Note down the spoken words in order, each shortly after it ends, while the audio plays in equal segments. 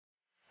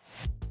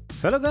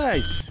Hello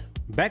guys,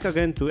 back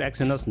again to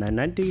Exynos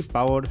 990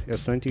 powered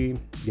S20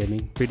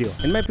 gaming video.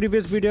 In my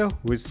previous video,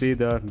 we see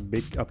the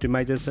big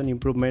optimization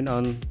improvement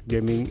on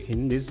gaming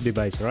in this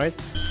device, right?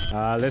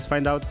 Let's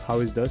find out how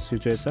is the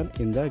situation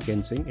in the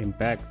Genshin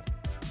Impact.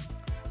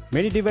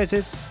 Many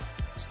devices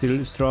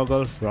still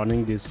struggle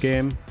running this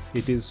game.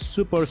 It is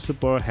super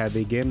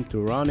heavy game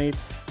to run it.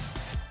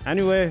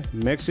 Anyway,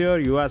 make sure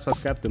you are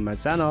subscribed to my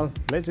channel.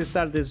 Let's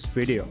start this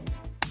video.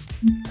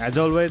 As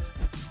always,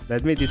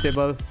 let me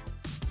disable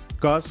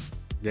cause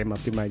game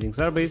optimizing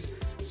service,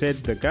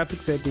 set the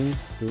graphic setting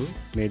to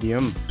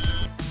medium.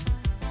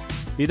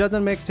 It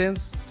doesn't make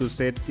sense to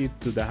set it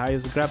to the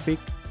highest graphic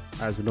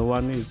as no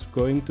one is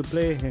going to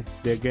play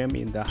their game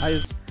in the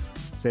highest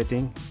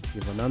setting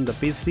even on the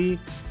PC.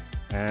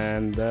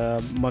 And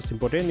the most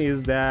important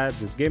is that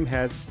this game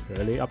has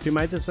really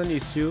optimization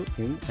issue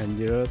in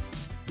Android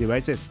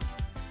devices.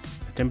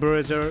 The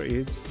temperature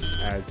is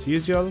as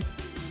usual.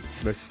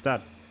 Let's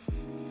start.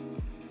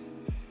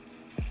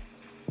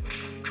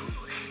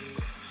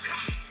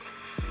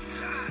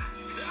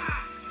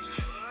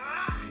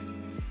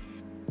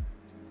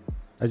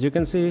 As you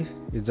can see,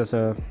 it's just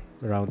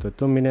around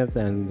 2 minutes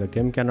and the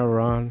game cannot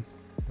run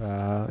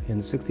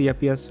in 60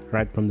 FPS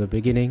right from the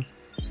beginning.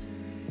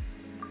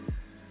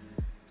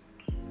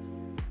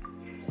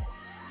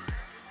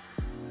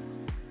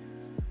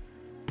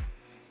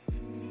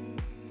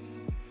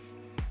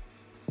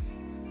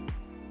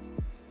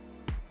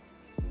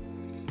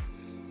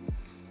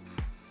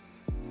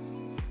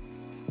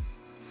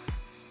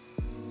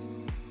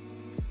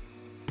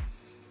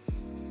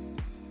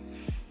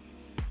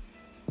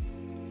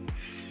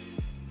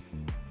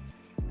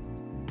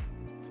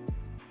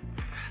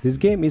 This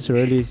game is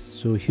really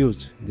so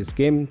huge. This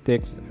game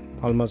takes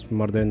almost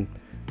more than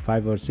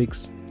 5 or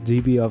 6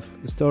 GB of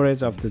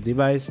storage of the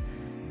device.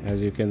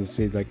 As you can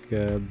see, like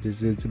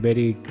this is a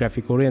very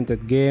graphic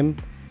oriented game.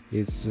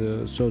 It's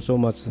so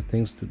much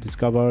things to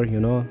discover,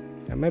 you know.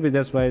 And maybe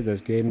that's why the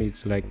game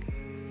is like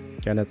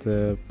cannot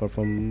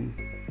perform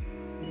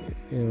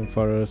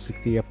for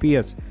 60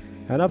 FPS.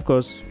 And of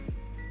course,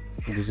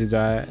 this is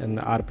an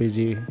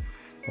RPG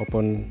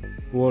open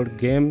world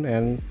game,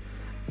 and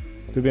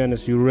to be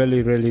honest, you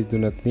really do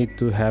not need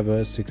to have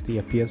a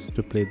 60 FPS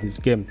to play this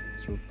game.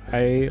 So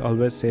I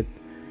always set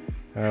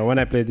when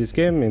I play this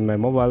game in my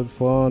mobile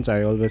phones,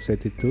 I always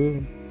set it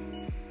to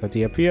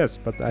 30 FPS.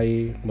 But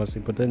most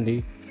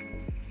importantly,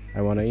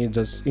 I wanna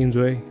just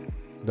enjoy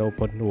the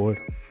open world.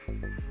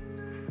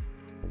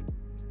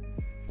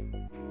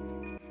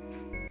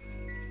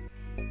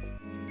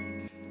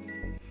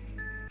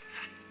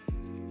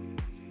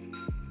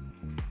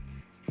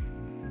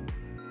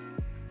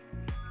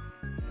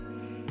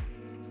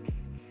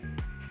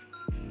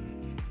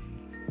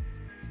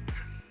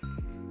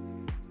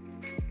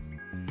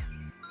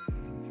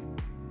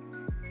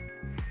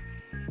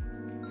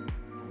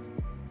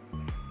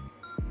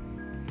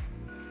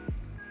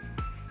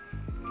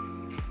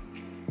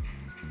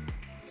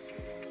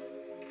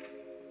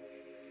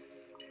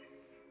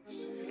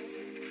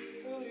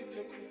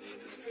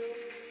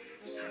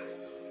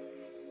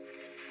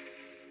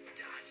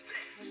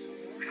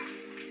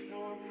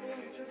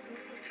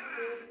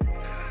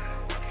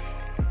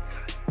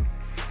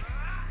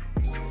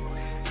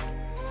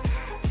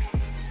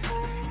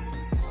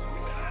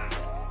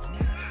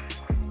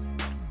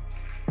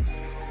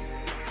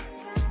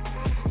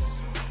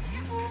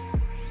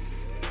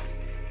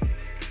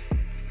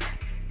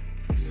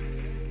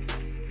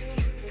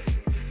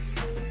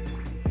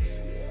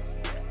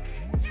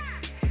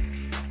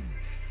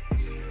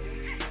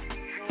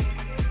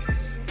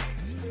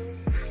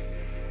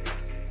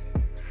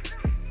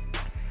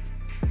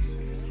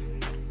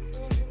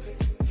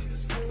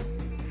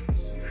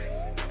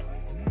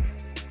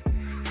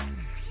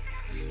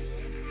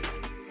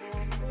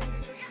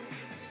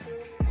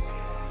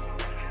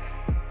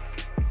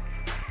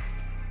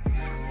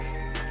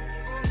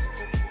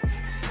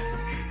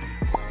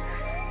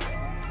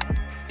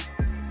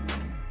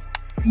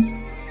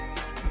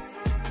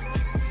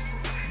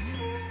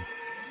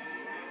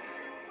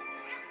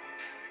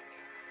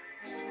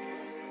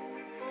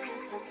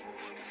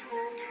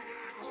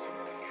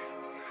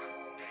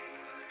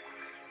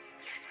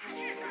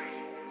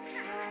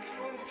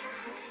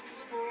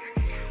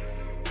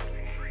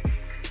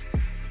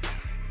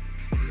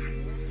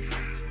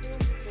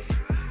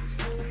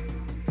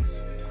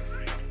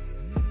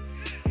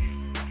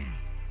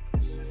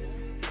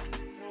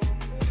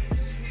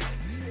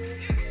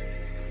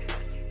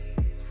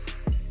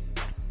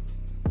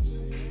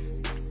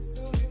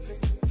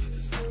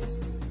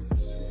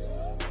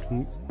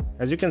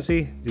 As you can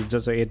see, it's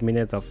just 8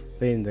 minutes of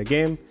playing the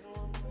game.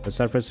 The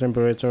surface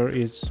temperature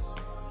is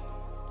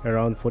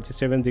around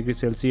 47 degrees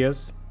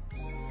Celsius.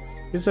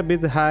 It's a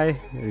bit high,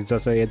 it's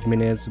just 8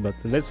 minutes, but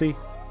let's see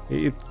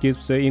if it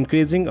keeps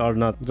increasing or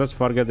not. Just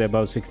forget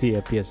about 60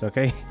 FPS,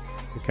 okay?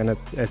 You cannot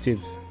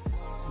achieve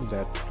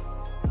that.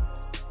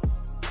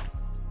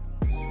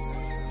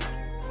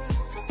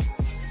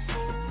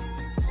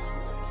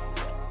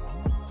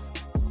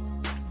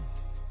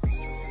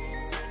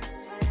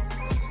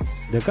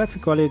 The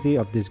graphic quality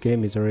of this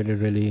game is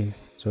really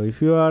so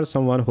if you are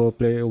someone who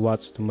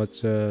watch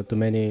too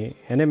many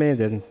anime,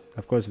 then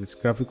of course this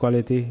graphic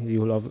quality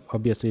you will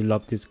obviously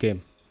love this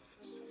game.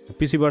 The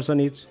PC version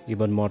is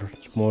even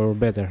more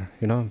better,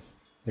 you know.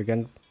 You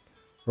can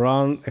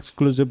run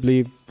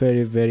exclusively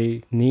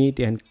very neat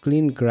and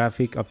clean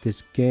graphic of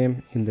this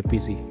game in the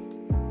PC.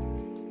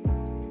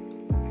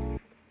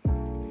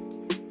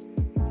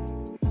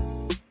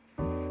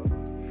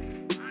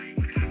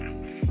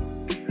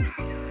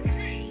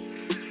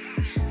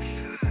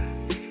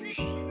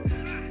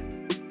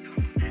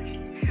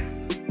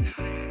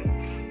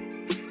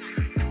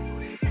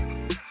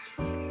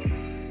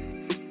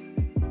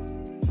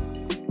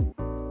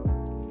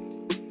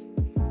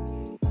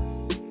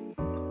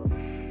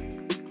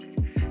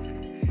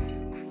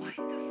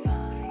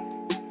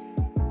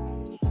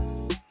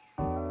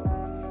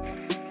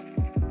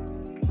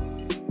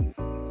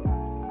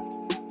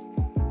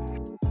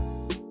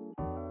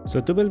 So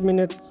 12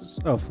 minutes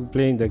of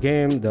playing the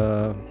game,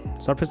 the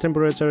surface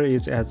temperature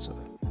is as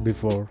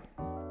before.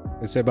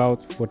 It's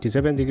about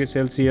 47 degrees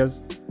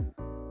Celsius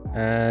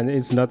and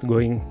it's not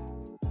going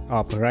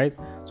up, right?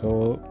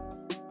 So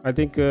I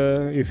think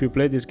if you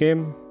play this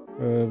game,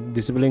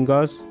 disabling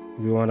GAUS,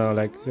 if you wanna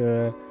like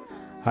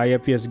high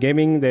FPS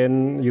gaming,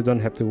 then you don't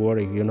have to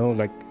worry, you know,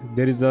 like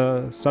there is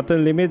a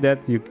certain limit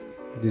that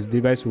this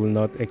device will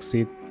not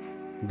exceed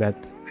that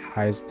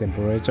highest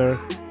temperature.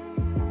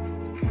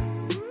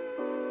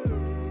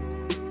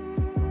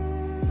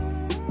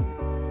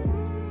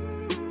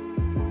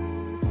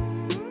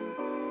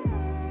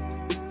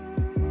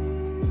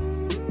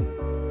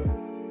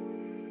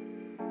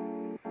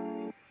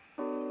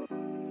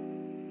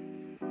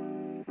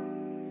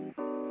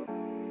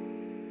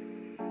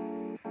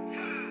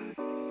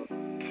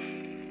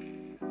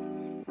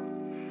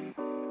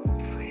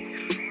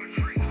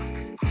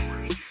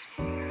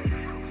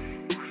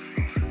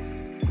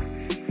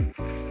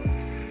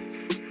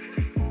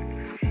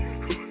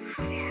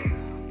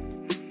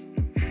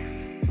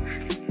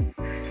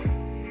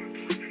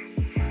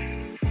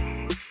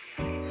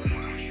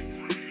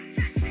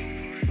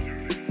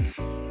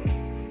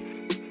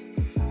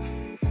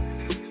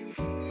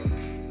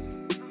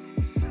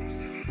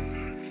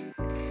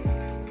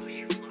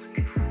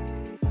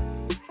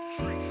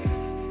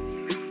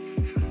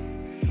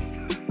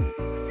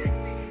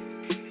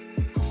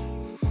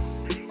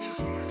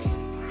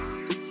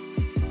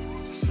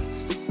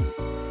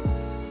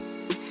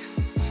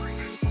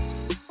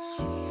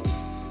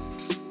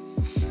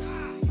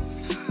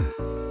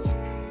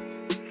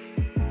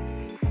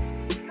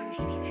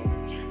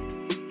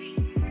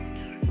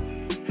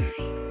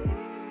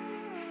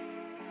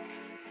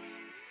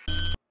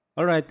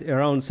 Alright,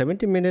 around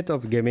 70 minutes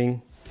of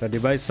gaming, the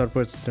device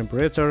surface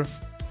temperature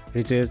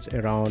reaches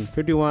around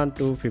 51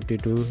 to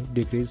 52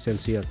 degrees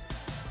Celsius.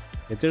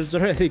 It is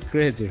really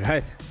crazy,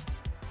 right?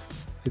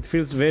 It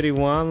feels very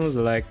warm,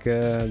 like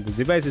the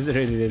device is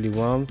really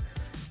warm,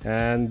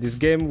 and this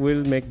game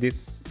will make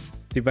this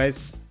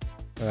device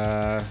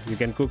you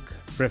can cook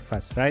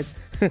breakfast, right?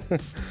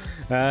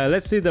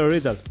 Let's see the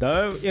result.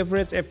 The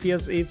average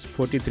FPS is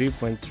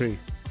 43.3.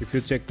 If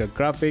you check the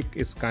graphic,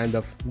 it's kind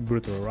of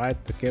brutal, right?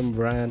 The game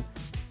brand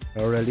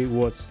really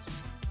was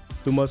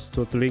too much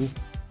throttling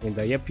in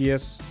the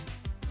FPS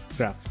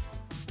graph.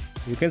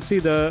 You can see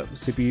the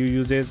CPU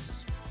usage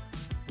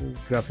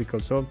graphic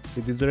also.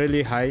 It is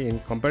really high in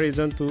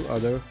comparison to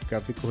other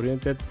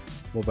graphic-oriented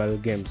mobile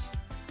games.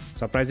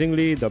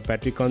 Surprisingly, the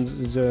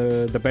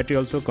battery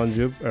also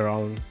consumes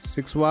around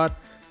 6 watt,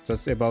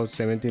 just about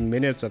 17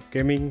 minutes of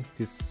gaming.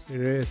 This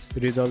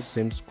result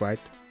seems quite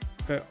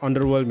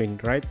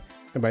underwhelming, right?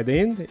 And by the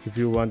end, if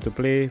you want to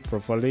play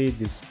properly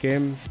this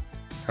game,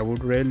 I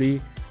would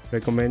really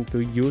recommend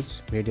to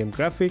use medium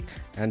graphic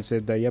and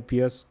set the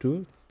FPS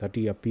to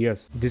 30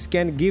 FPS. This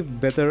can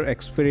give better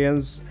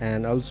experience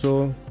and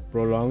also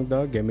prolong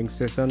the gaming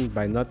session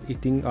by not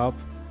eating up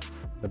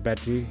the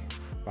battery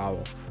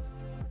power.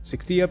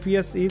 60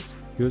 FPS is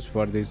used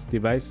for this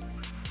device,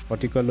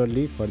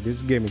 particularly for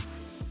this gaming,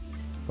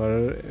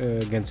 for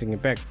Genshin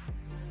Impact.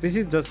 This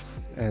is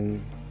just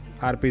an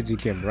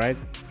RPG game, right?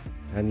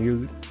 And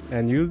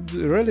you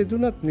really do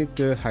not need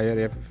a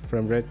higher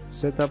frame rate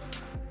setup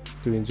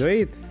to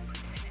enjoy it.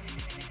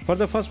 For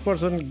the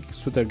first-person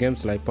shooter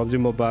games like PUBG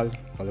Mobile,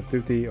 Call of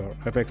Duty, or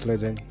Apex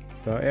Legends,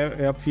 the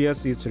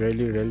FPS is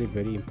really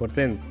very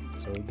important.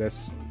 So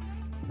that's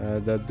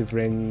the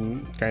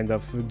different kind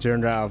of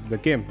genre of the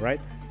game, right?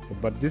 So,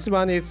 but this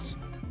one is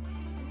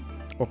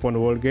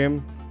open world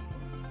game.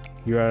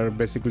 You are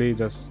basically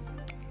just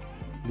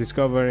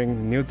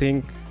discovering new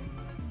things,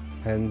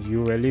 and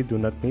you really do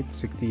not need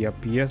 60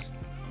 FPS.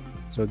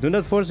 So do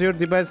not force your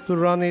device to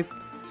run it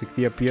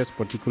 60 FPS,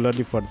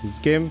 particularly for this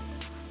game,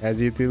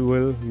 as it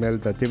will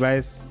melt the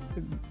device.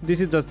 This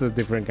is just a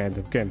different kind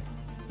of game.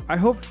 I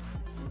hope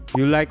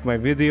you like my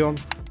video.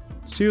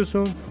 See you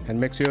soon, and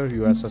make sure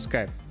you are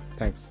subscribed.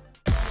 Thanks.